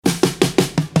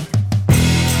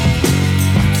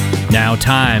Now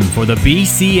time for the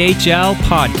BCHL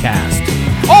podcast.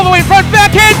 All the way front,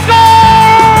 backhand,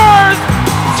 scores!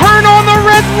 Turn on the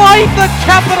red light, the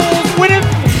Capitals win it.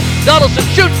 Donaldson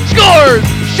shoots, scores!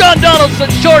 Sean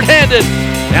Donaldson shorthanded.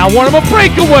 Now one of a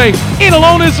breakaway. In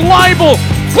alone is Leibel.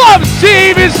 Glove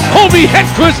save is Toby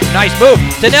Hedquist. Nice move.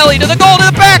 Tonelli to the goal,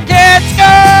 to the backhand,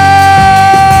 scores!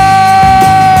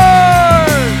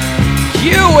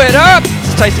 Cue it up.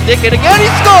 Tyson Dickett again, he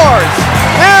scores!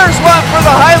 Here's one for the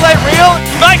highlight reel.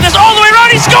 Magnus all the way around,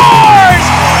 he scores!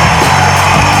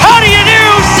 How do you do,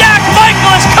 Zach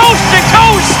Michaelis, coast to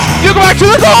coast? You go back to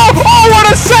the goal. Oh, what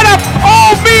a setup.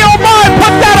 Oh, me, oh, my.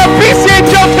 Put that on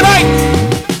BCHL tonight.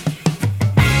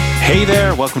 Hey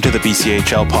there. Welcome to the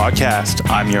BCHL podcast.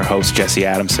 I'm your host, Jesse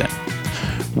Adamson.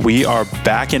 We are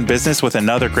back in business with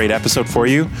another great episode for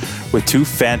you with two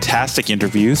fantastic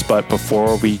interviews. But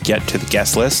before we get to the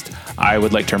guest list, I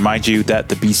would like to remind you that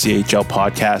the BCHL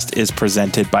podcast is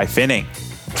presented by Finning.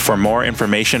 For more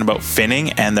information about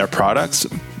Finning and their products,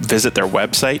 visit their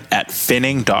website at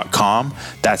finning.com.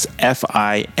 That's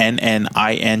FINNING.com.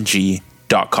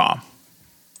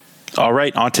 All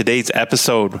right, on today's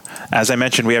episode, as I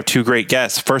mentioned, we have two great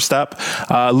guests. First up,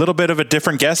 a little bit of a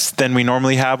different guest than we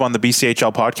normally have on the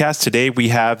BCHL podcast. Today, we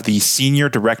have the Senior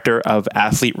Director of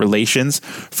Athlete Relations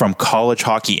from College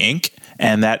Hockey Inc.,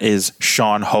 and that is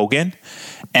Sean Hogan.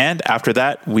 And after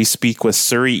that, we speak with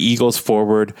Surrey Eagles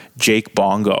forward Jake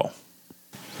Bongo.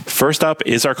 First up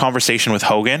is our conversation with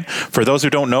Hogan. For those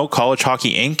who don't know, College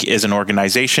Hockey Inc. is an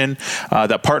organization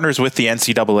that partners with the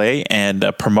NCAA and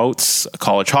promotes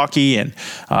college hockey and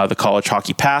the college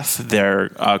hockey path. They're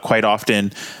quite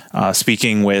often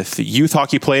speaking with youth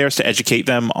hockey players to educate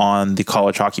them on the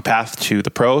college hockey path to the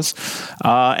pros.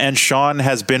 And Sean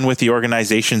has been with the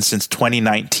organization since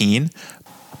 2019.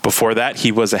 Before that,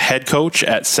 he was a head coach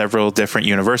at several different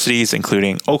universities,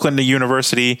 including Oakland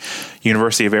University,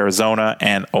 University of Arizona,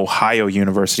 and Ohio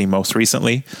University most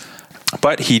recently.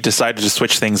 But he decided to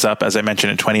switch things up, as I mentioned,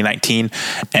 in 2019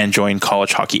 and joined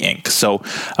College Hockey Inc. So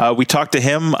we talked to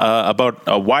him about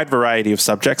a wide variety of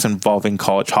subjects involving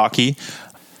college hockey.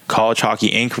 College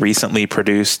Hockey Inc. recently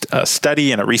produced a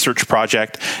study and a research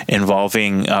project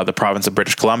involving the province of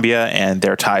British Columbia and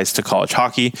their ties to college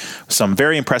hockey. Some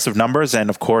very impressive numbers, and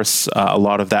of course, a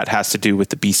lot of that has to do with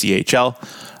the BCHL.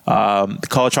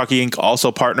 College Hockey Inc.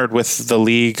 also partnered with the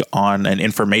league on an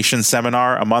information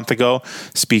seminar a month ago,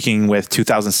 speaking with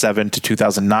 2007 to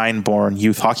 2009 born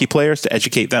youth hockey players to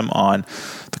educate them on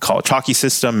the college hockey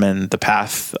system and the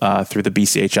path through the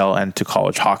BCHL and to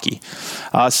college hockey.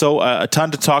 So a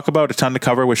ton to talk about, a ton to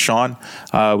cover with Sean.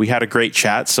 We had a great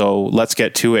chat, so let's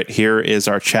get to it. Here is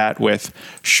our chat with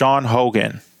Sean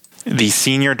Hogan, the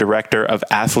Senior Director of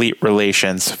Athlete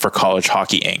Relations for College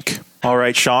Hockey Inc. All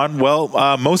right, Sean. Well,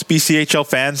 most BCHL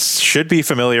fans should be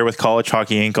familiar with College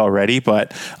Hockey Inc. already,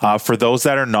 but for those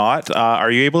that are not, are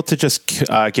you able to just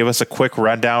give us a quick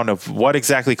rundown of what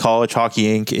exactly College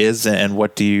Hockey Inc. is and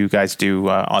what do you guys do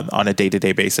on a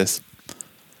day-to-day basis?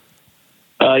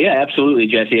 Yeah, absolutely,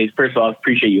 Jesse. First of all, I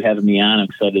appreciate you having me on. I'm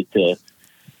excited to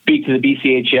speak to the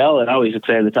BCHL and always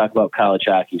excited to talk about college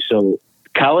hockey. So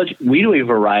we do a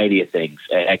variety of things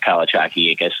at College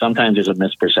Hockey Inc. Sometimes there's a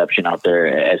misperception out there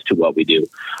as to what we do.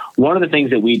 One of the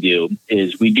things that we do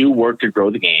is we do work to grow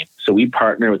the game. So we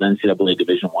partner with NCAA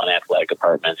Division I athletic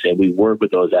departments, and we work with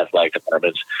those athletic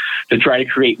departments to try to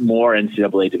create more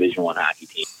NCAA Division I hockey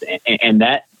teams. And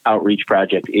that outreach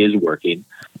project is working.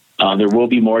 There will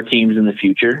be more teams in the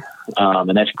future,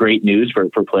 and that's great news for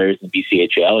players in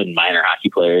BCHL and minor hockey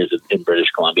players in British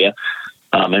Columbia.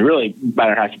 And really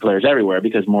minor hockey players everywhere,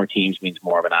 because more teams means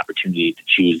more of an opportunity to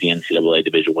choose the NCAA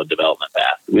Division I development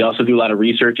path. We also do a lot of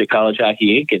research at College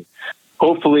Hockey Inc. And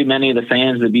hopefully many of the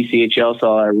fans of the BCHL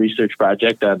saw our research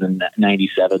project on the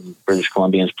 97 British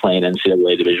Columbians playing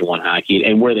NCAA Division I hockey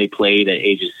and where they played at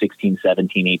ages 16,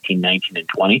 17, 18, 19, and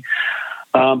 20.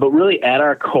 But really at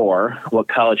our core, what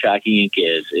College Hockey Inc.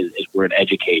 is we're an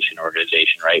education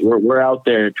organization, right? We're out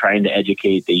there trying to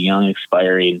educate the young,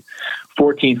 aspiring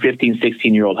 14, 15,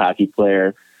 16-year-old hockey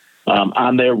player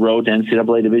on their road to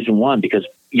NCAA Division I, because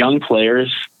young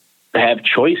players have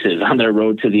choices on their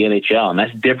road to the NHL, and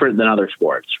that's different than other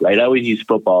sports, right? I always use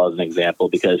football as an example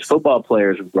because football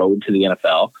players' road to the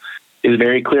NFL is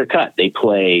very clear-cut. They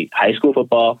play high school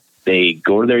football, they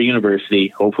go to their university,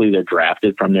 hopefully they're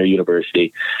drafted from their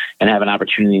university, and have an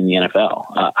opportunity in the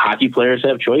NFL. Hockey players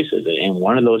have choices, and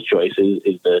one of those choices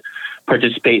is to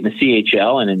participate in the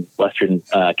CHL, and in Western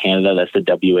Canada, that's the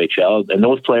WHL. And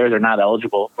those players are not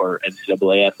eligible for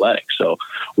NCAA athletics. So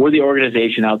we're the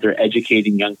organization out there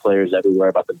educating young players everywhere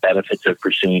about the benefits of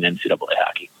pursuing NCAA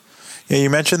hockey. Yeah, you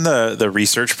mentioned the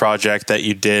research project that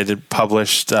you did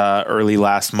published early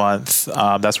last month.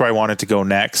 That's where I wanted to go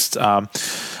next.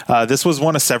 This was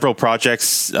one of several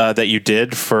projects that you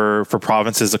did for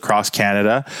provinces across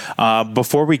Canada.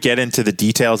 Before we get into the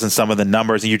details and some of the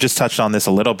numbers, and you just touched on this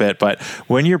a little bit, but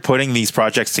when you're putting these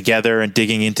projects together and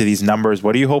digging into these numbers,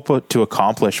 what do you hope to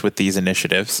accomplish with these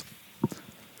initiatives?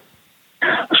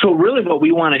 So really what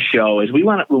we want to show is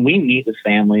when we meet with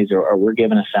families or we're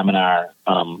given a seminar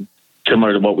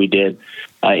similar to what we did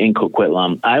in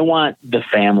Coquitlam, I want the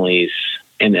families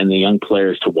and the young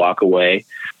players to walk away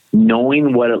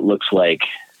knowing what it looks like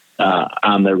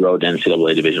on their road to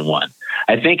NCAA Division I.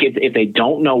 I think if they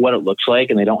don't know what it looks like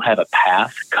and they don't have a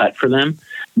path cut for them,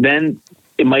 then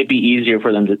it might be easier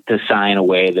for them to sign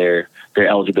away their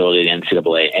eligibility to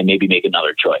NCAA and maybe make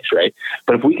another choice, right?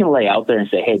 But if we can lay out there and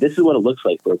say, hey, this is what it looks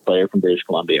like for a player from British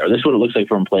Columbia, or this is what it looks like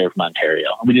for a player from Ontario.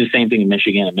 And we do the same thing in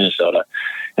Michigan and Minnesota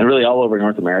and really all over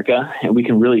North America. And we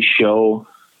can really show,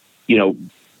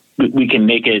 we can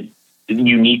make it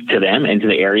unique to them and to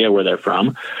the area where they're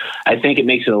from. I think it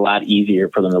makes it a lot easier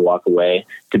for them to walk away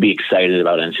to be excited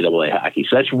about NCAA hockey.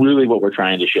 So that's really what we're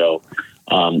trying to show,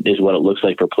 is what it looks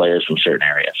like for players from certain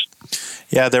areas.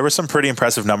 Yeah, there were some pretty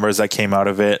impressive numbers that came out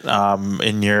of it.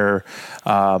 In your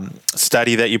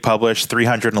study that you published,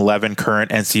 311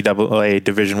 current NCAA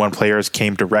Division I players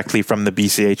came directly from the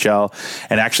BCHL.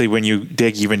 And actually, when you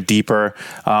dig even deeper,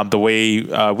 the way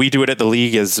we do it at the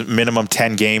league is minimum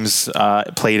 10 games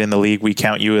played in the league. We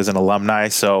count you as an alumni,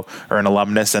 or an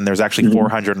alumnus, and there's actually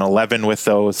 411 with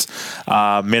those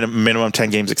minimum 10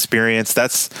 games experience.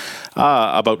 That's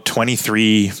about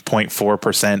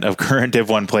 23.4% of current Div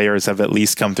 1 players have at least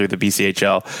come through the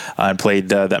BCHL and played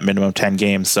that minimum 10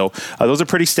 games. So those are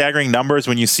pretty staggering numbers.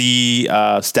 When you see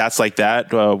stats like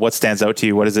that, what stands out to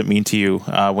you? What does it mean to you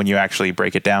when you actually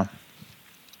break it down?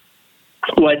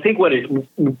 Well, I think what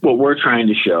we're trying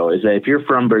to show is that if you're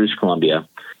from British Columbia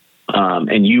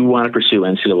and you want to pursue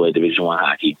NCAA Division I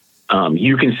hockey,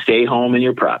 you can stay home in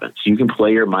your province. You can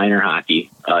play your minor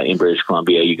hockey in British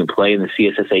Columbia. You can play in the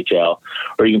CSSHL,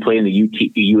 or you can play in the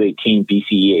U18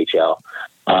 BCEHL,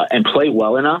 and play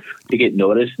well enough to get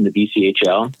noticed in the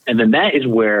BCHL. And then that is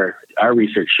where our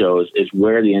research shows is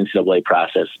where the NCAA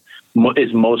process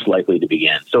is most likely to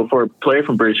begin. So for a player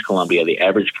from British Columbia, the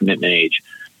average commitment age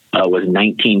was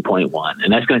 19.1,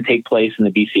 and that's going to take place in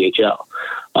the BCHL.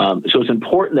 So it's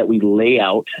important that we lay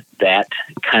out that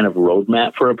kind of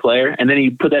roadmap for a player, and then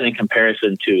you put that in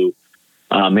comparison to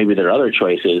maybe there are other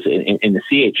choices in the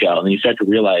CHL, and you start to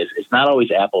realize it's not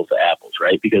always apples to apples,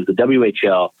 right? Because the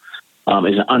WHL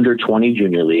is an under-20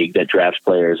 junior league that drafts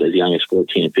players as young as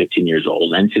 14 and 15 years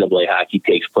old. NCAA hockey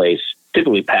takes place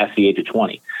typically past the age of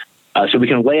 20. So we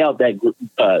can lay out that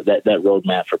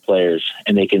roadmap for players,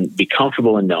 and they can be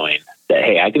comfortable in knowing that,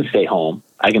 hey, I can stay home,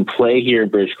 I can play here in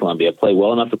British Columbia, play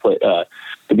well enough to play to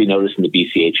be noticed in the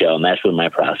BCHL, and that's where my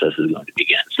process is going to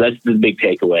begin. So that's the big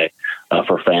takeaway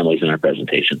for families in our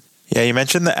presentation. Yeah, you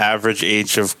mentioned the average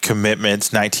age of commitment,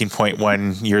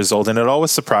 19.1 years old, and it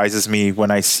always surprises me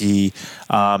when I see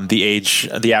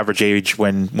the average age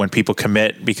when people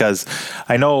commit, because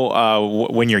I know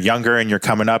when you're younger and you're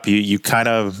coming up, you kind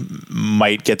of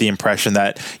might get the impression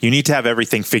that you need to have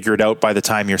everything figured out by the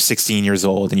time you're 16 years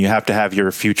old, and you have to have your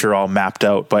future all mapped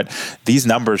out. But these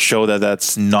numbers show that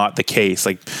that's not the case.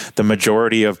 Like the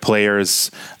majority of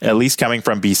players, at least coming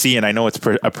from BC, and I know it's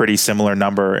a pretty similar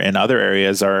number in other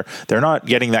areas, they're not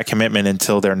getting that commitment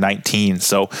until they're 19.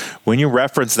 So when you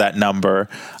reference that number,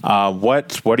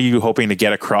 what are you hoping to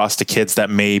get across to kids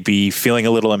that may be feeling a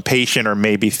little impatient or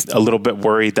maybe a little bit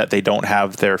worried that they don't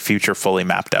have their future fully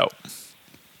mapped out?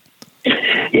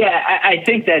 Yeah, I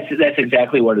think that's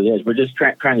exactly what it is. We're just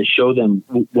trying to show them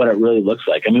what it really looks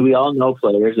like. I mean, we all know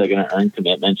players are going to earn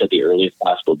commitments at the earliest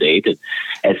possible date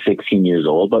at 16 years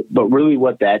old, but really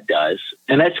what that does,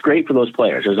 and that's great for those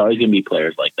players. There's always going to be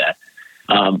players like that.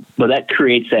 But that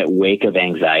creates that wake of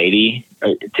anxiety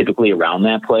typically around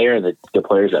that player, the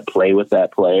players that play with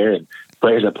that player and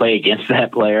players that play against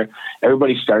that player.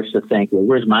 Everybody starts to think, well,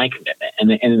 where's my commitment?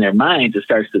 And in their minds, it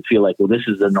starts to feel like, well, this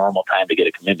is the normal time to get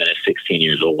a commitment at 16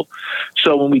 years old.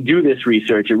 So when we do this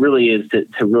research, it really is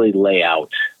to really lay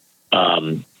out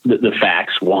the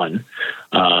facts, one,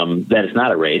 that it's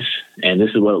not a race. And this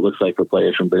is what it looks like for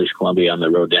players from British Columbia on the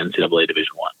road to NCAA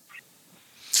Division I.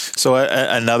 So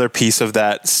another piece of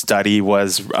that study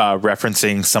was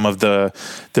referencing some of the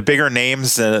bigger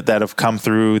names that have come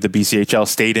through the BCHL,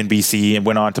 stayed in BC, and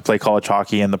went on to play college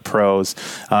hockey in the pros.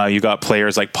 You got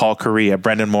players like Paul Correa,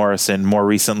 Brendan Morrison, more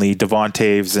recently Devon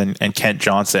Taves and Kent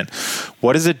Johnson.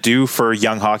 What does it do for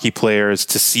young hockey players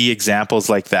to see examples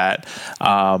like that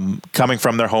coming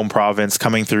from their home province,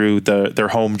 coming through their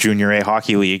home junior A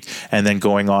hockey league, and then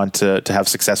going on to have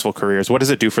successful careers? What does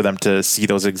it do for them to see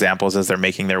those examples as they're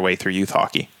making their way through youth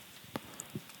hockey?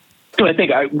 So I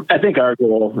think our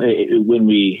goal when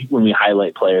we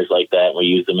highlight players like that, we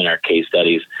use them in our case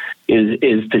studies,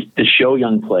 is to show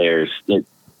young players that,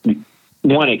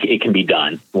 one, it can be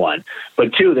done, one,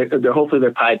 but two, they're hopefully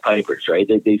they're Pied Pipers, right?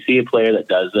 They see a player that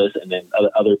does this, and then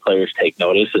other players take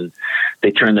notice and they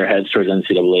turn their heads towards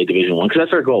NCAA Division I, because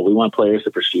that's our goal. We want players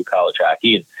to pursue college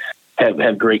hockey and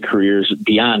have great careers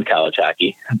beyond college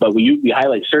hockey. But we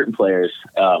highlight certain players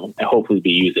and hopefully be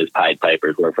used as Pied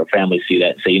Pipers, where if a family see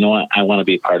that and say, you know what, I want to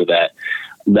be a part of that.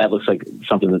 That looks like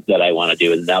something that I want to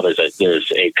do. And now there's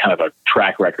a kind of a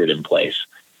track record in place.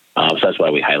 So that's why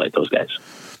we highlight those guys.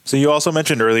 So you also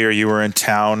mentioned earlier you were in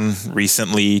town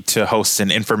recently to host an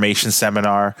information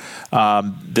seminar.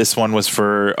 This one was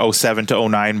for 07 to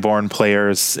 09 born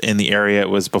players in the area. It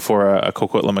was before a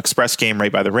Coquitlam Express game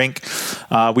right by the rink.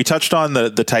 We touched on the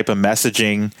type of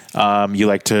messaging you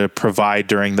like to provide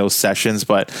during those sessions,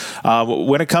 but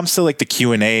when it comes to like the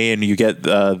Q&A and you get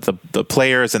the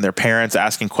players and their parents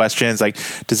asking questions, like,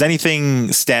 does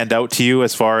anything stand out to you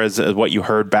as far as what you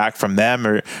heard back from them,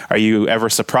 or are you ever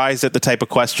surprised at the type of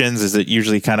questions? Is it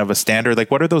usually kind of a standard? Like,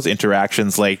 what are those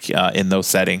interactions like in those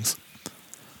settings?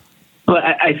 Well,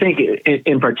 I think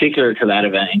in particular to that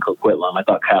event in Coquitlam, I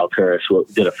thought Kyle Turris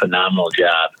did a phenomenal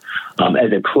job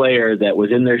as a player that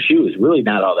was in their shoes really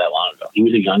not all that long ago. He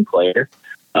was a young player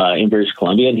in British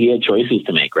Columbia, and he had choices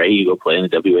to make, right? You go play in the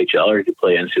WHL or you could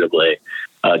play NCAA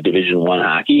Division I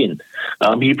hockey.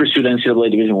 And he pursued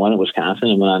NCAA Division I at Wisconsin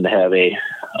and went on to have a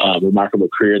remarkable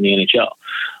career in the NHL.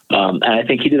 And I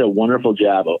think he did a wonderful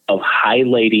job of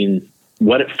highlighting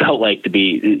what it felt like to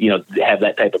be, have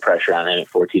that type of pressure on him at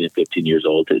 14 and 15 years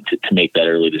old to make that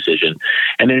early decision,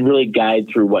 and then really guide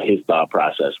through what his thought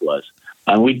process was.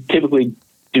 We typically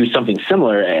do something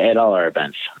similar at all our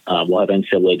events. We'll have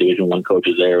NCAA Division I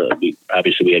coaches there.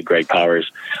 Obviously, we had Greg Powers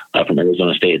from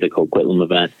Arizona State at the Coquitlam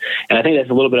event. And I think that's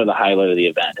a little bit of the highlight of the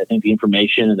event. I think the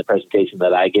information and the presentation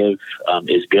that I give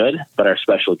is good, but our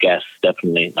special guests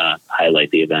definitely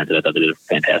highlight the event, and I thought they did a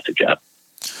fantastic job.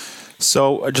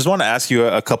 So I just want to ask you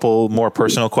a couple more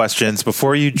personal questions.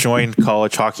 Before you joined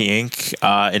College Hockey Inc.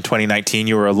 In 2019,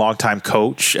 you were a longtime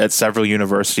coach at several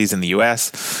universities in the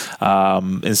U.S.,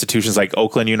 institutions like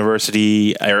Oakland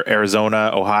University, Arizona,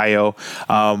 Ohio.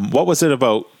 What was it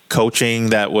about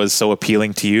coaching that was so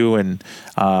appealing to you? And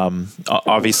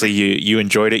obviously you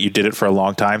enjoyed it. You did it for a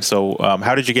long time. So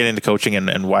how did you get into coaching,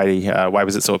 and why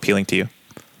was it so appealing to you?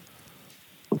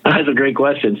 That's a great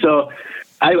question. So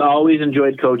I've always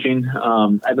enjoyed coaching.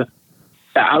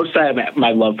 Outside of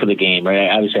my love for the game, right?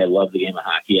 Obviously, I love the game of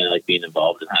hockey and I like being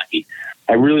involved in hockey.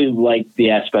 I really like the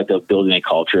aspect of building a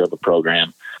culture of a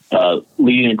program,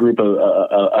 leading a group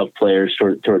of players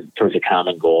towards a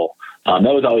common goal. That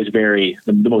was always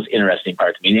the most interesting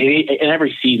part to me. And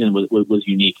every season was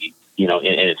unique, in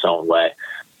its own way.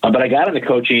 But I got into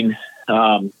coaching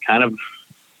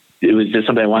it was just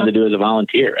something I wanted to do as a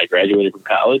volunteer. I graduated from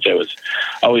college. I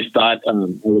always thought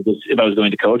if I was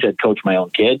going to coach, I'd coach my own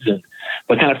kids,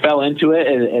 but kind of fell into it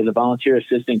as a volunteer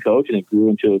assistant coach, and it grew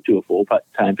into a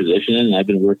full-time position. And I've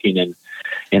been working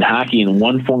in hockey in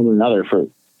one form or another for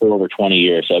over 20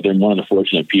 years. So I've been one of the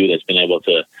fortunate few that's been able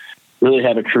to really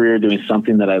have a career doing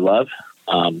something that I love,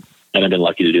 and I've been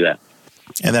lucky to do that.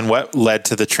 And then what led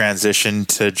to the transition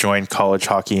to join College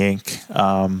Hockey Inc.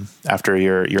 After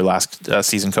your last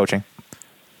season coaching?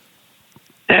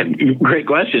 Great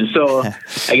question. So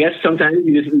I guess sometimes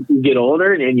you get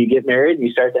older and you get married and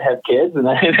you start to have kids, and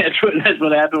that's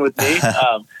what happened with me.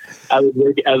 I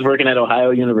was working at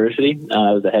Ohio University.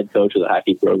 I was the head coach of the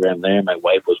hockey program there. My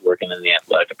wife was working in the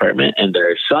athletic department, and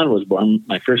their son was born.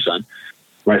 My first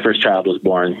child was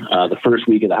born the first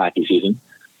week of the hockey season.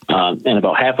 And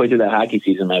about halfway through that hockey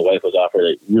season, my wife was offered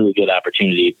a really good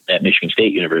opportunity at Michigan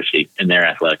State University in their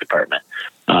athletic department.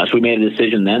 So we made a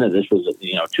decision then that this was,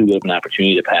 too good of an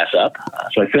opportunity to pass up.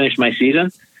 So I finished my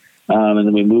season, and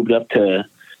then we moved up to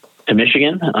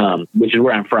Michigan, which is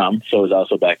where I'm from. So it was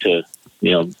also back to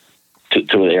the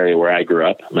area where I grew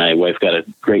up. My wife got a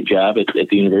great job at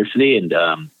the university, and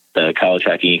the College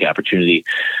Hockey Inc. opportunity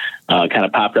kind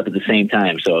of popped up at the same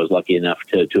time. So I was lucky enough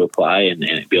to apply and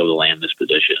be able to land this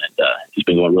position. And it's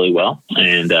been going really well.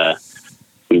 And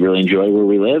we really enjoy where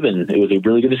we live, and it was a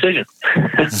really good decision.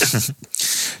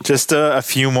 Just a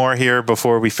few more here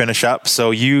before we finish up.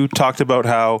 So you talked about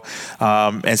how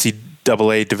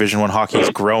NCAA Division I hockey is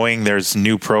growing. There's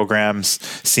new programs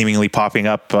seemingly popping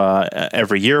up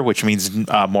every year, which means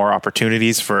more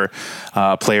opportunities for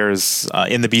players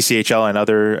in the BCHL and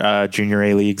other junior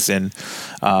A leagues in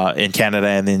Canada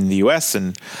and in the US.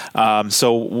 And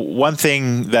so one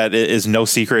thing that is no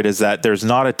secret is that there's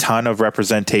not a ton of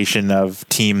representation of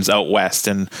teams out west.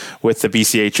 And with the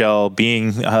BCHL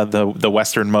being the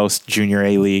westernmost junior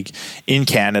A league in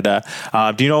Canada,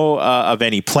 do you know of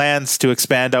any plans to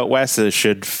expand out west?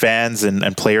 Should fans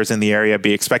and players in the area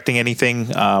be expecting anything?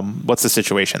 What's the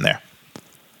situation there?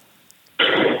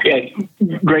 Yeah,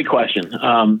 great question.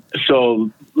 So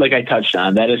like I touched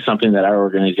on, that is something that our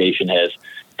organization has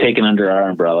taken under our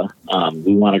umbrella.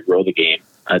 We want to grow the game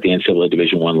at the NCAA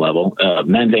Division I level,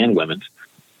 men's and women's.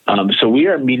 So we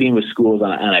are meeting with schools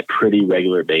on a pretty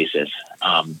regular basis.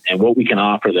 And what we can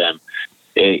offer them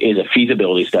is a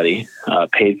feasibility study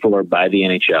paid for by the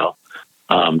NHL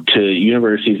to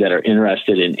universities that are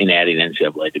interested in adding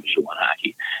NCAA Division I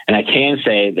hockey. And I can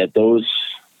say that those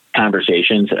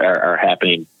conversations are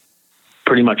happening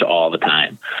pretty much all the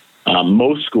time.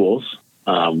 Most schools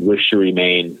wish to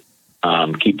remain,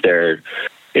 keep their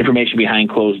information behind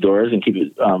closed doors and keep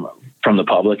it from the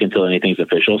public until anything's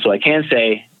official. So I can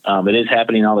say it is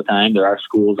happening all the time. There are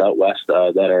schools out west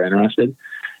that are interested.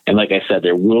 And like I said,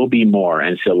 there will be more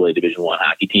NCAA Division I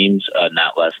hockey teams,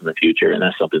 not less in the future. And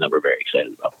that's something that we're very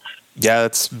excited about. Yeah,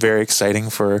 that's very exciting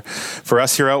for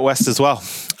us here out west as well.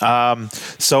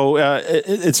 So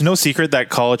it's no secret that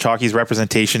college hockey's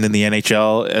representation in the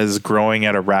NHL is growing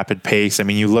at a rapid pace. I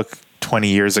mean, you look 20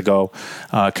 years ago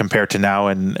compared to now,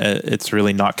 and it's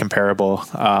really not comparable.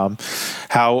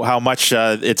 How much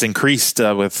it's increased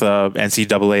with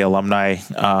NCAA alumni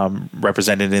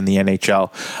represented in the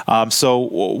NHL. So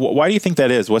why do you think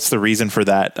that is? What's the reason for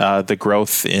that? The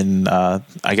growth in,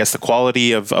 I guess, the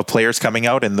quality of players coming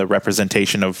out and the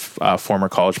representation of former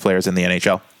college players in the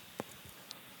NHL?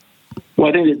 Well,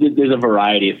 I think that there's a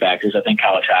variety of factors. I think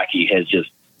college hockey has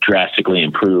just drastically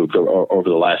improved over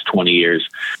the last 20 years.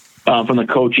 From the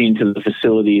coaching to the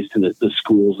facilities to the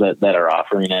schools that are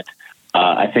offering it.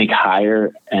 I think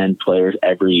higher end players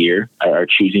every year are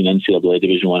choosing NCAA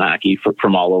Division I hockey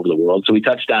from all over the world. So we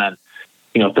touched on,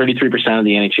 33% of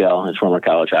the NHL is former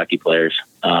college hockey players.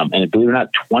 And believe it or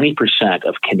not, 20%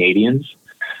 of Canadians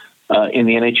in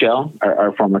the NHL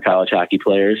are former college hockey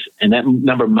players. And that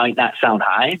number might not sound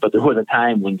high, but there was a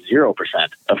time when 0%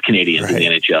 of Canadians in the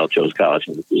NHL chose college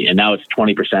hockey. And now it's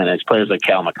 20%. And it's players like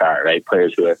Cal McCarr, right?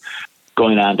 Players who are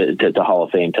going on to Hall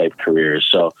of Fame type careers.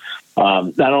 So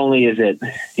not only is it,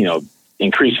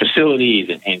 increased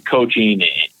facilities and coaching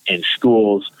and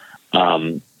schools,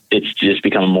 it's just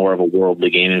become more of a worldly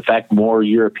game. In fact, more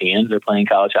Europeans are playing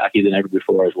college hockey than ever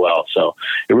before as well. So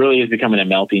it really is becoming a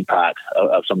melting pot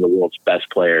of some of the world's best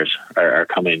players are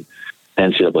coming to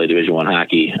NCAA Division I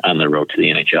hockey on the road to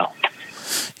the NHL.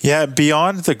 Yeah,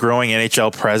 beyond the growing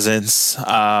NHL presence,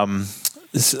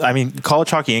 College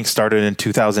Hockey Inc. started in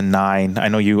 2009. I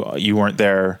know you weren't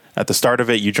there at the start of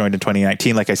it. You joined in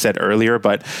 2019, like I said earlier.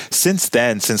 But since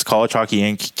then, since College Hockey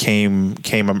Inc.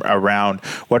 came around,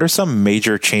 what are some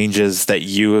major changes that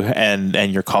you and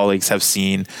your colleagues have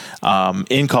seen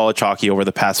in college hockey over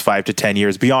the past 5 to 10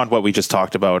 years, beyond what we just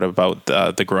talked about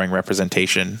the growing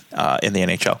representation in the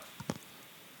NHL?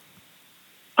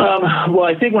 Well,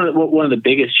 I think one of the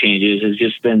biggest changes has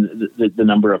just been the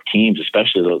number of teams,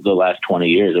 especially the last 20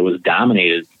 years. It was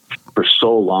dominated for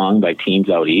so long by teams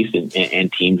out east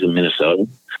and teams in Minnesota.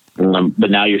 But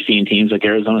now you're seeing teams like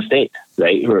Arizona State,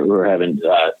 right, who are having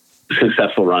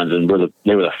successful runs, and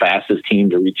they were the fastest team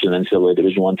to reach an NCAA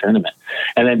Division I tournament.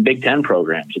 And then Big Ten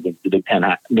programs, the Big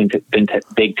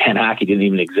Ten hockey didn't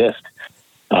even exist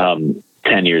 10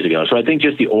 years ago. So I think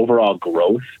just the overall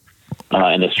growth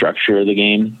and the structure of the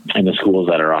game and the schools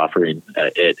that are offering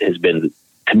it has been,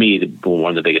 to me, one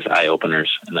of the biggest eye openers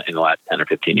in the last 10 or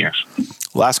 15 years.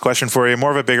 Last question for you,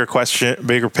 more of a bigger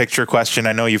picture question.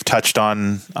 I know you've touched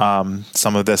on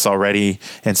some of this already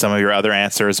in some of your other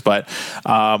answers, but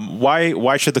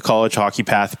why should the college hockey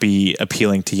path be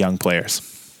appealing to young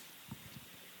players?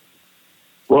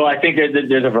 Well, I think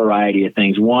there's a variety of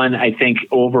things. One, I think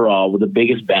overall, the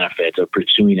biggest benefits of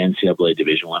pursuing NCAA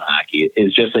Division I hockey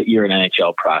is just that you're an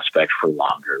NHL prospect for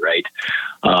longer, right?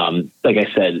 Like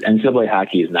I said, NCAA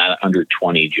hockey is not under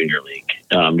 20 junior league.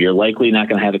 You're likely not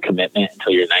going to have a commitment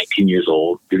until you're 19 years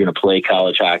old. You're going to play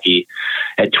college hockey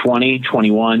at 20,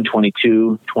 21,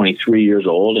 22, 23 years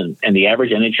old. And the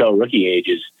average NHL rookie age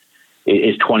is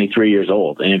is 23 years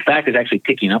old. And in fact, it's actually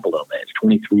ticking up a little bit. It's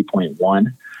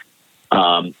 23.1.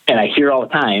 And I hear all the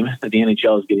time that the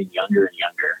NHL is getting younger and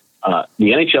younger.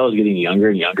 The NHL is getting younger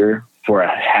and younger for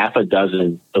a half a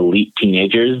dozen elite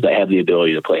teenagers that have the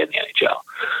ability to play in the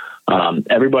NHL.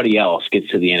 Everybody else gets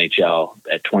to the NHL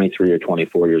at 23 or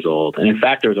 24 years old. And in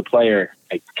fact, there was a player,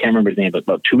 I can't remember his name, but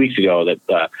about 2 weeks ago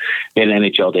that made an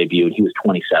NHL debut, and he was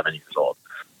 27 years old.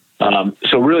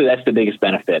 So really that's the biggest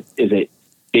benefit, is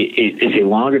it's a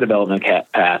longer development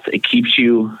path. It keeps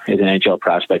you as an NHL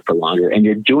prospect for longer, and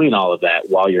you're doing all of that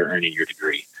while you're earning your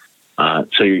degree.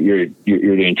 So you're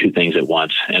doing two things at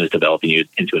once, and it's developing you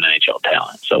into an NHL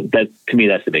talent. So that, to me,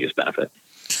 that's the biggest benefit.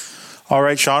 All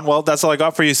right, Sean. Well, that's all I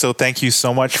got for you. So thank you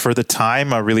so much for the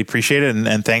time. I really appreciate it.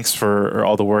 And thanks for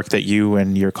all the work that you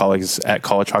and your colleagues at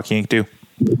College Hockey Inc. do.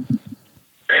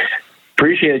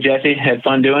 Appreciate it, Jesse. Had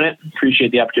fun doing it.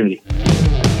 Appreciate the opportunity.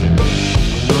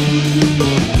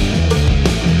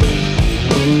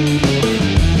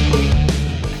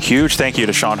 Huge thank you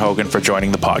to Sean Hogan for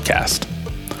joining the podcast.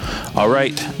 All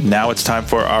right, now it's time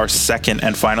for our second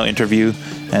and final interview,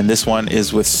 and this one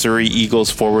is with Surrey Eagles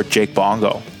forward Jake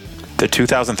Bongo. The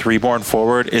 2003-born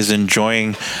forward is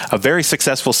enjoying a very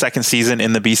successful second season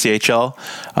in the BCHL.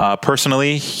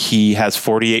 Personally, he has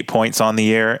 48 points on the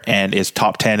year and is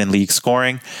top 10 in league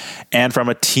scoring. And from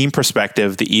a team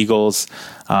perspective, the Eagles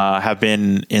have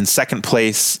been in second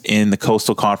place in the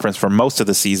Coastal Conference for most of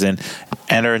the season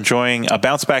and are enjoying a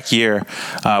bounce-back year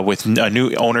with a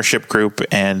new ownership group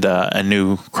and a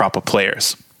new crop of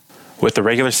players. With the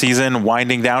regular season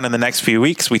winding down in the next few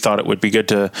weeks, we thought it would be good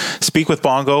to speak with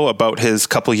Bongo about his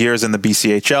couple years in the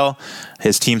BCHL,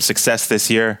 his team's success this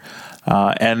year,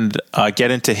 and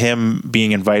get into him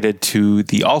being invited to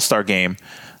the All-Star game.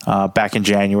 Back in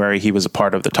January, he was a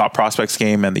part of the Top Prospects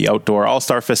game and the outdoor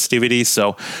All-Star festivities.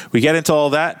 So we get into all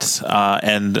that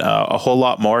and a whole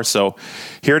lot more. So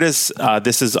here it is.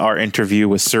 This is our interview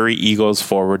with Surrey Eagles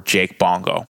forward Jake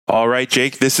Bongo. All right,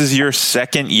 Jake, this is your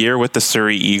second year with the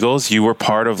Surrey Eagles. You were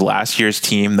part of last year's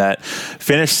team that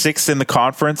finished sixth in the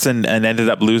conference and ended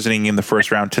up losing in the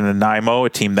first round to Nanaimo, a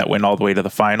team that went all the way to the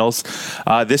finals.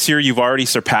 This year, you've already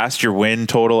surpassed your win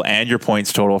total and your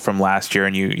points total from last year,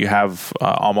 and you have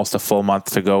almost a full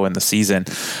month to go in the season.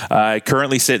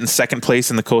 Currently sit in second place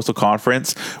in the Coastal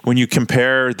Conference. When you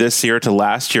compare this year to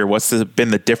last year, what's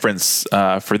been the difference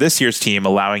for this year's team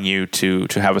allowing you to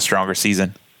have a stronger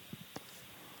season?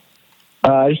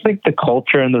 I just think the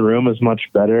culture in the room is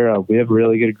much better. We have a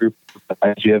really good group of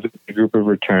guys. We have a group of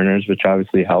returners, which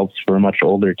obviously helps. We're a much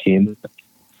older team.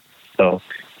 So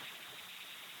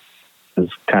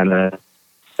it's kind of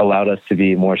allowed us to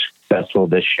be more successful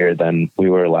this year than we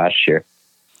were last year.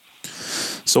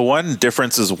 So one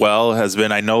difference as well has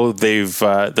been, I know they've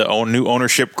new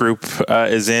ownership group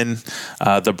is in.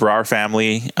 The Brar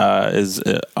family is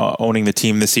owning the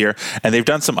team this year, and they've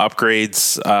done some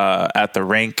upgrades at the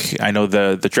rink. I know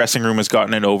the dressing room has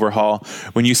gotten an overhaul.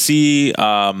 When you see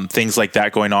things like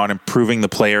that going on, improving the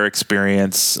player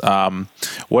experience,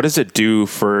 what does it do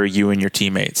for you and your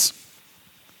teammates?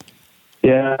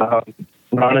 Yeah.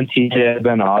 Ron and TJ have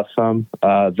been awesome.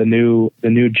 The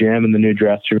new gym and the new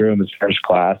dressing room is first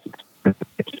class.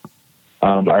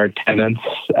 Our attendance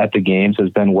at the games has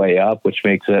been way up, which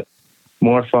makes it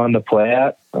more fun to play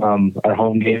at. Our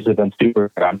home games have been super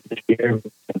crowded this year.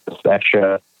 This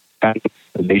extra kind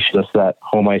of gives us that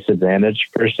home ice advantage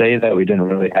per se that we didn't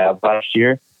really have last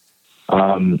year.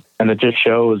 And it just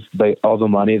shows all the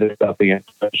money that's up against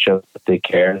it shows that they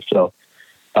care. So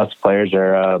us players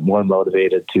are more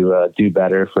motivated to do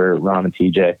better for Ron and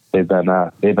TJ. They've been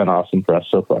awesome for us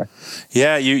so far.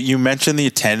 Yeah, you mentioned the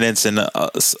attendance, and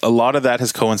a lot of that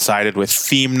has coincided with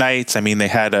theme nights. I mean, they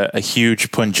had a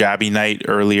huge Punjabi night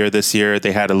earlier this year.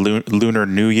 They had a Lunar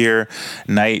New Year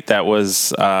night that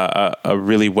was a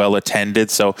really well attended.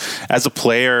 So as a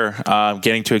player,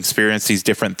 getting to experience these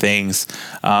different things,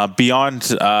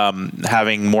 beyond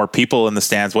having more people in the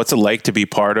stands, what's it like to be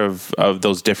part of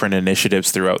those different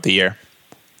initiatives throughout the year?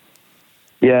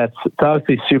 Yeah, it's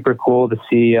obviously super cool to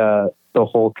see the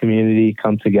whole community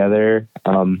come together,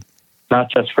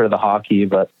 not just for the hockey,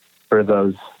 but for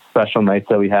those special nights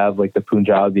that we have, like the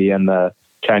Punjabi and the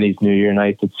Chinese New Year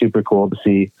nights. It's super cool to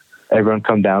see everyone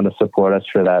come down to support us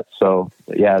for that. So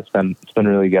yeah, it's been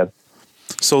really good.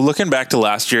 So looking back to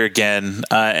last year again,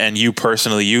 and you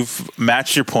personally, you've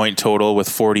matched your point total with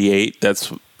 48.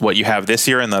 That's what you have this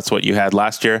year, and that's what you had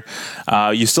last year.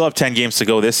 You still have 10 games to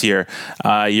go this year.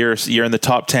 You're in the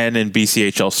top 10 in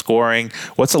BCHL scoring.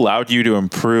 What's allowed you to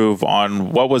improve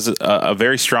on what was a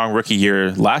very strong rookie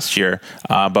year last year?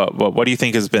 But what do you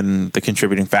think has been the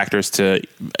contributing factors to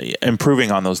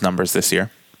improving on those numbers this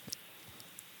year?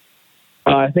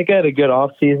 I think I had a good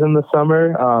off season this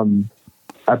summer.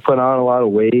 I put on a lot of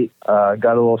weight, got a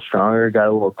little stronger, got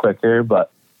a little quicker,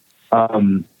 but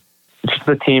just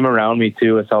the team around me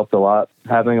too has helped a lot.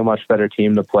 Having a much better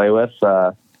team to play with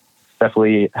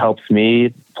definitely helps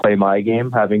me play my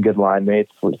game. Having good line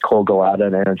mates with Cole Galata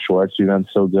and Aaron Schwartz, we've been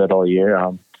so good all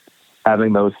year.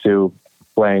 Having those two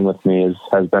playing with me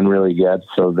has been really good.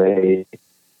 So we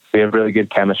have really good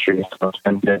chemistry. So it's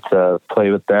been good to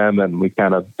play with them, and we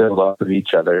kind of build off of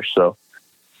each other. So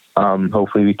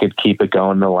hopefully we could keep it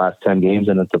going in the last 10 games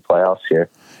and into playoffs here.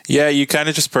 Yeah, you kind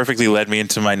of just perfectly led me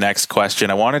into my next question.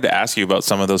 I wanted to ask you about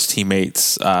some of those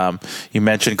teammates. You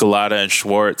mentioned Galata and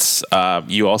Schwartz.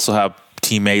 You also have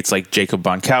teammates like Jacob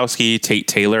Bonkowski, Tate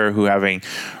Taylor, who are having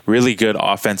really good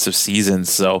offensive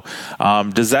seasons. So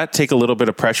does that take a little bit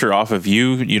of pressure off of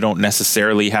you? You don't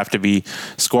necessarily have to be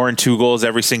scoring 2 goals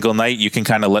every single night. You can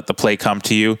kind of let the play come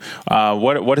to you.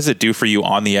 What does it do for you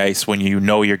on the ice when you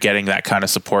know you're getting that kind of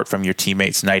support from your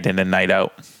teammates night in and night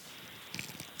out?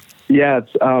 Yeah,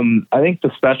 it's, I think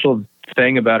the special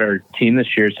thing about our team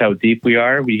this year is how deep we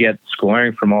are. We get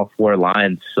scoring from all 4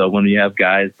 lines. So when we have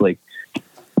guys like,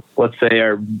 let's say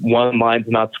our one line's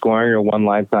not scoring or one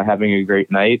line's not having a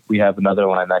great night, we have another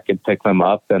line that can pick them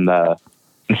up and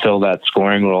fill that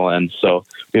scoring role in. So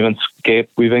we've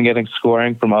been getting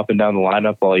scoring from up and down the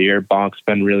lineup all year. Bonk's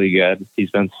been really good.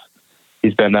 He's been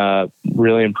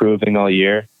really improving all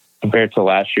year compared to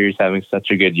last year. He's having such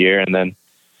a good year, and then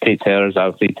Tate Taylor's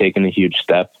obviously taken a huge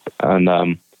step,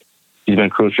 and he's been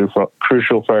crucial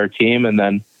for our team. And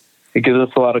then it gives us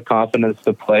a lot of confidence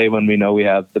to play when we know we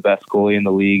have the best goalie in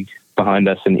the league behind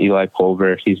us in Eli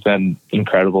Pulver. He's been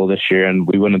incredible this year, and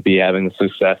we wouldn't be having the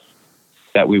success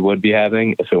that we would be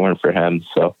having if it weren't for him.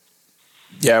 So.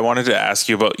 Yeah, I wanted to ask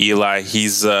you about Eli.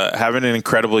 He's having an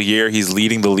incredible year. He's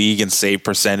leading the league in save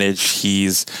percentage.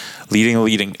 He's leading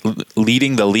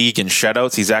the league in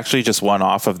shutouts. He's actually just won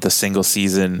off of the single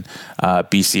season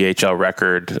BCHL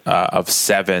record of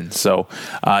 7. So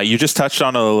you just touched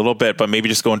on it a little bit, but maybe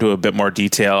just go into a bit more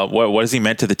detail. What has he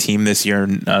meant to the team this year,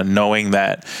 knowing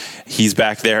that he's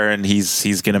back there and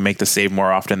he's going to make the save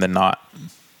more often than not?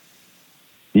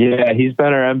 Yeah, he's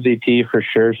been our MVP for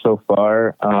sure so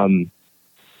far.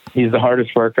 He's the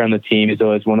hardest worker on the team. He's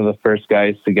always one of the first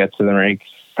guys to get to the rink,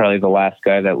 probably the last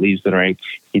guy that leaves the rink.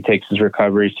 He takes his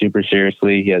recovery super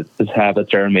seriously. His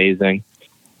habits are amazing.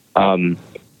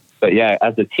 But yeah,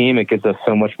 as a team, it gives us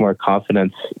so much more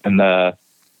confidence, and it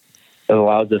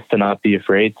allows us to not be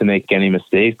afraid to make any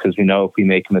mistakes, because we know if we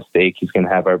make a mistake, he's going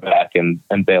to have our back and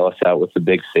bail us out with a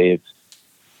big save.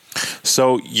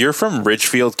 So you're from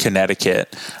Ridgefield,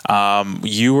 Connecticut. When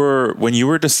you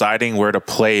were deciding where to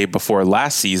play before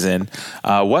last season,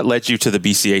 what led you to the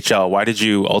BCHL? Why did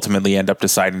you ultimately end up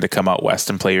deciding to come out west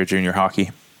and play your junior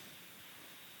hockey?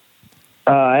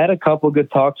 I had a couple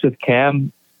good talks with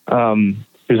Cam,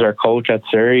 who's our coach at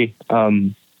Surrey.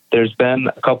 There's been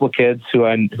a couple kids who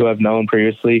I've known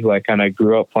previously, who I kind of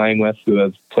grew up playing with, who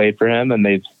have played for him, and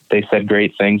they said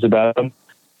great things about him.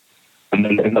 And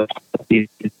then in the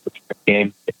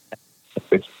game,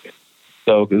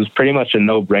 so it was pretty much a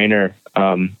no-brainer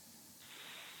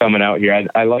coming out here.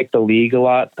 I like the league a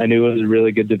lot. I knew it was a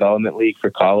really good development league for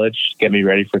college, get me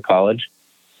ready for college.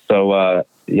 So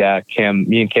me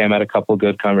and Cam had a couple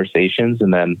good conversations,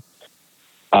 and then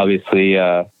obviously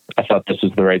I thought this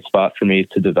was the right spot for me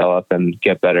to develop and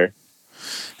get better.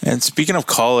 And speaking of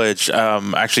college,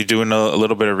 actually doing a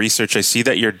little bit of research, I see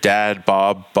that your dad,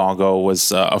 Bob Bongo,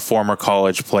 was a former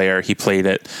college player. He played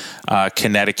at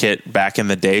Connecticut back in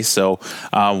the day. So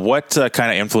what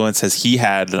kind of influence has he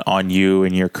had on you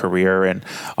in your career, and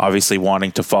obviously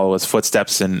wanting to follow his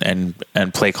footsteps and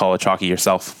play college hockey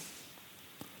yourself?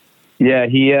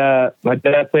 Yeah, my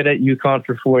dad played at UConn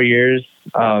for 4 years.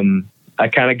 I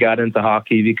kind of got into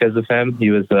hockey because of him.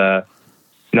 He was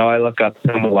I look up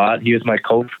to him a lot. He was my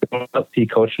coach. He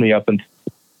coached me up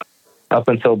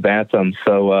until Bantam.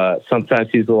 So sometimes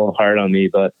he's a little hard on me,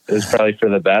 but it was probably for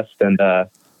the best. And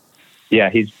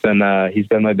he's been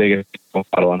my biggest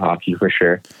model in hockey for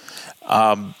sure.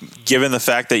 Given the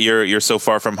fact that you're so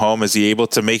far from home, is he able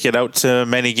to make it out to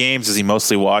many games? Does he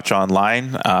mostly watch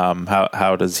online?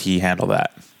 How does he handle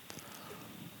that?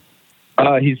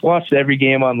 He's watched every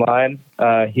game online.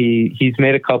 He's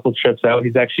made a couple trips out.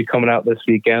 He's actually coming out this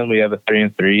weekend. We have a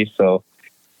 3-3, so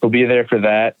he'll be there for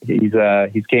that. He's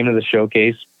came to the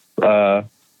showcase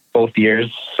both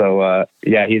years, so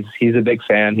he's a big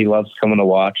fan. He loves coming to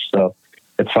watch, so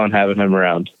it's fun having him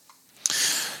around.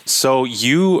 So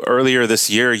you earlier this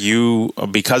year,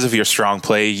 because of your strong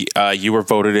play, you were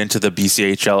voted into the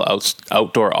BCHL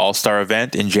Outdoor All-Star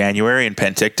event in January in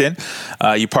Penticton.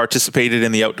 You participated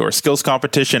in the outdoor skills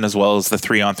competition as well as the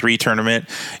 3-on-3 tournament.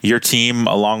 Your team,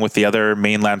 along with the other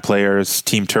mainland players,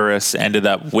 Team Tourists, ended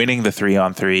up winning the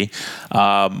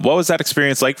 3-on-3. What was that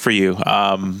experience like for you,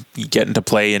 getting to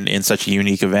play in such a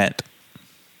unique event?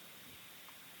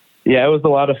 Yeah, it was a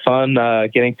lot of fun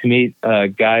getting to meet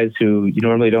guys who you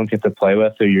normally don't get to play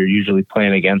with or you're usually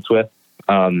playing against with.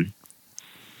 It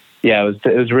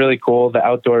was really cool. The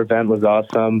outdoor event was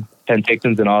awesome.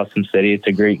 Penticton's an awesome city. It's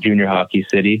a great junior hockey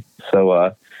city.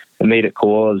 So it made it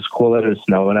cool. It was cool that it was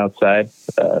snowing outside.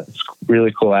 It's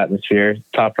really cool atmosphere.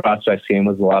 Top Prospects game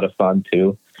was a lot of fun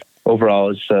too. Overall,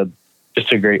 it was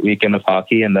just a great weekend of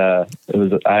hockey, and I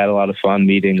had a lot of fun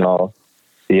meeting all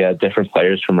the different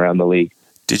players from around the league.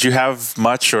 Did you have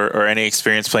much or any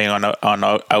experience playing on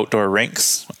outdoor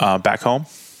rinks back home?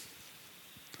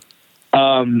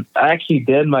 I actually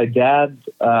did. My dad,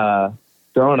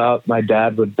 growing up, my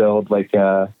dad would build like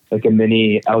a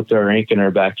mini outdoor rink in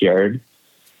our backyard.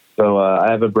 So I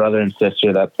have a brother and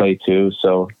sister that play too.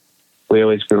 So we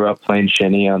always grew up playing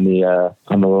shinny on the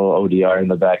little ODR in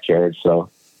the backyard. So.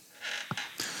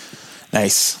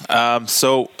 Nice.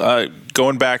 So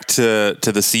going back to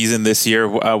the season this year,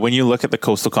 when you look at the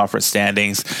Coastal Conference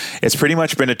standings, it's pretty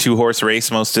much been a 2-horse race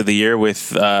most of the year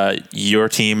with your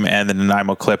team and the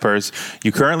Nanaimo Clippers.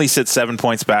 You currently sit 7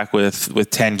 points back with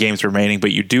 10 games remaining,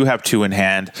 but you do have 2 in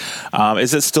hand.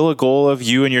 Is it still a goal of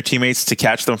you and your teammates to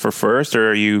catch them for first,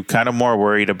 or are you kind of more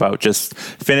worried about just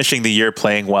finishing the year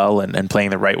playing well and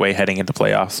playing the right way heading into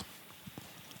playoffs?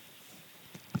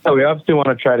 We obviously want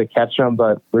to try to catch them,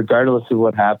 but regardless of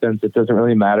what happens, it doesn't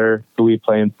really matter who we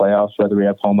play in playoffs, whether we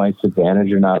have home ice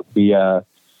advantage or not.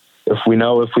 If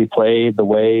we play the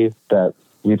way that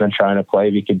we've been trying to play,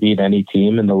 we could beat any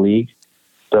team in the league.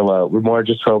 So we're more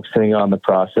just focusing on the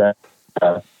process,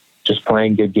 just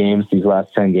playing good games these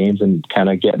last 10 games and kind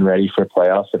of getting ready for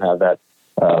playoffs and have that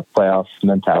playoff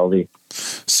mentality.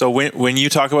 So when you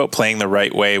talk about playing the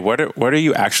right way, what are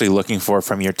you actually looking for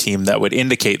from your team that would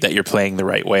indicate that you're playing the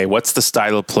right way? What's the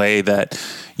style of play that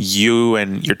you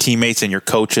and your teammates and your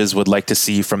coaches would like to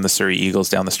see from the Surrey Eagles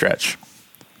down the stretch?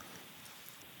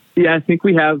 Yeah, I think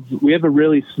we have a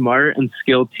really smart and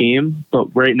skilled team,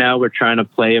 but right now we're trying to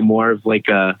play a more of like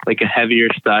a heavier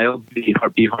style,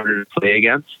 be harder to play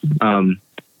against.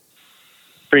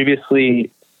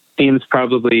 Previously, teams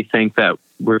probably think that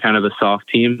we're kind of a soft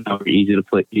team. We're easier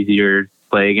to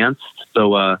play against. So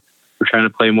we're trying to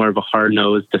play more of a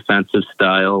hard-nosed defensive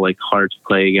style, like hard to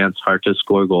play against, hard to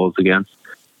score goals against.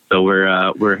 So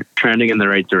we're trending in the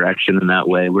right direction in that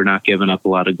way. We're not giving up a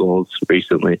lot of goals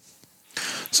recently.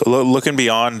 So looking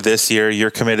beyond this year,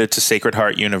 you're committed to Sacred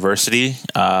Heart University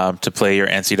to play your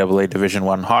NCAA Division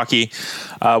I hockey.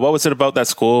 What was it about that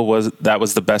school was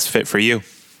the best fit for you?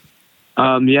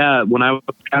 When I was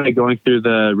kind of going through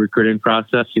the recruiting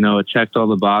process, it checked all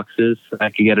the boxes. I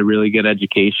could get a really good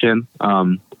education.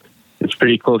 It's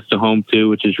pretty close to home too,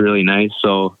 which is really nice.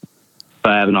 So if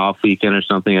I have an off weekend or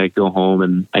something, I go home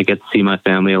and I get to see my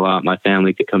family a lot. My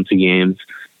family could come to games.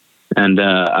 And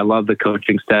I love the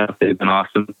coaching staff. They've been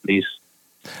awesome.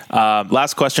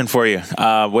 Last question for you.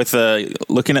 With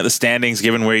looking at the standings,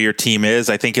 given where your team is,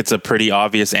 I think it's a pretty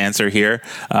obvious answer here,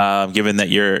 given that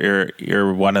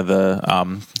you're one of the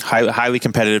highly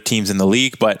competitive teams in the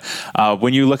league. But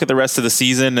when you look at the rest of the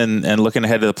season and looking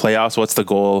ahead to the playoffs, what's the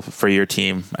goal for your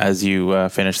team as you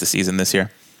finish the season this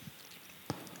year?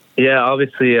 Yeah,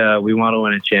 obviously we want to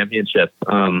win a championship.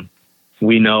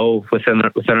 We know within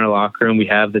our locker room we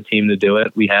have the team to do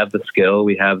it. We have the skill.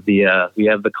 We have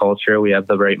the culture. We have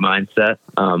the right mindset.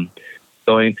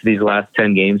 Going into these last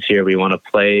 10 games here, we want to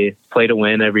play to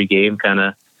win every game. Kind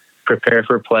of prepare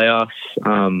for playoffs.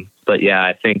 But yeah,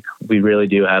 I think we really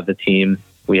do have the team.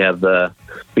 We have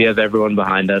everyone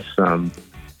behind us.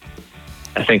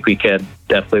 I think we could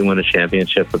definitely win a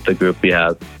championship with the group we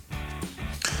have.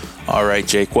 All right,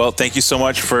 Jake. Well, thank you so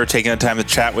much for taking the time to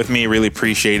chat with me. Really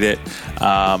appreciate it.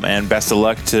 And best of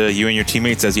luck to you and your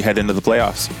teammates as you head into the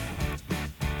playoffs.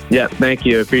 Yeah, thank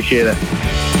you. Appreciate it.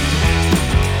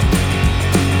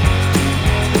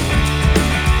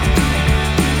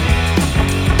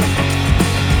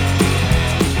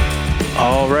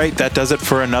 All right, that does it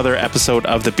for another episode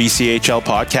of the BCHL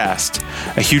podcast.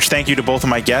 A huge thank you to both of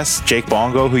my guests, Jake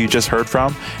Bongo, who you just heard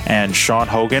from, and Sean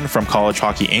Hogan from College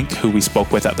Hockey Inc., who we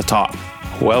spoke with at the top.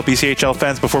 Well, BCHL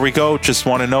fans, before we go, just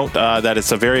want to note that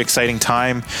it's a very exciting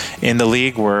time in the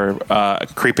league. We're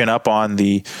creeping up on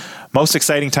the most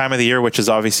exciting time of the year, which is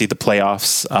obviously the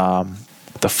playoffs.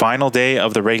 The final day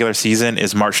of the regular season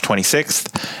is March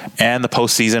 26th, and the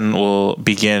postseason will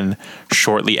begin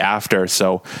shortly after.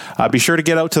 So be sure to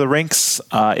get out to the rinks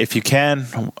if you can.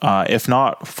 If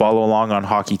not, follow along on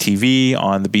Hockey TV,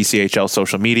 on the BCHL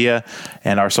social media,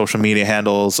 and our social media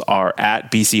handles are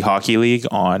at BC Hockey League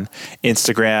on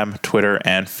Instagram, Twitter,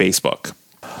 and Facebook.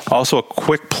 Also, a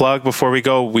quick plug before we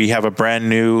go. We have a brand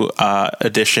new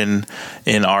edition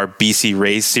in our BC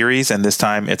Rays series, and this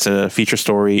time it's a feature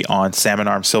story on Salmon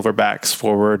Arm Silverbacks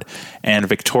forward and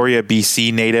Victoria,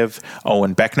 BC native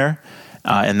Owen Beckner,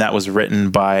 and that was written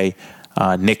by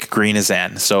Nick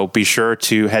Greenazan. So be sure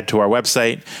to head to our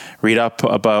website, read up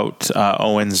about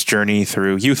Owen's journey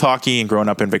through youth hockey and growing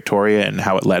up in Victoria and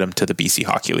how it led him to the BC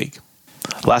Hockey League.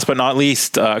 Last but not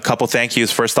least, a couple thank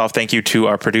yous. First off, thank you to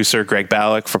our producer, Greg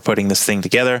Ballack, for putting this thing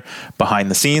together behind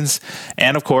the scenes.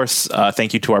 And of course,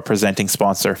 thank you to our presenting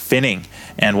sponsor, Finning.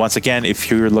 And once again,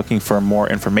 if you're looking for more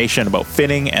information about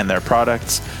Finning and their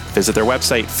products, visit their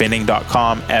website,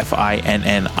 finning.com, FINNING.com.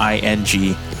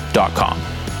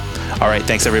 All right,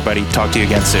 thanks everybody. Talk to you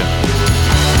again soon.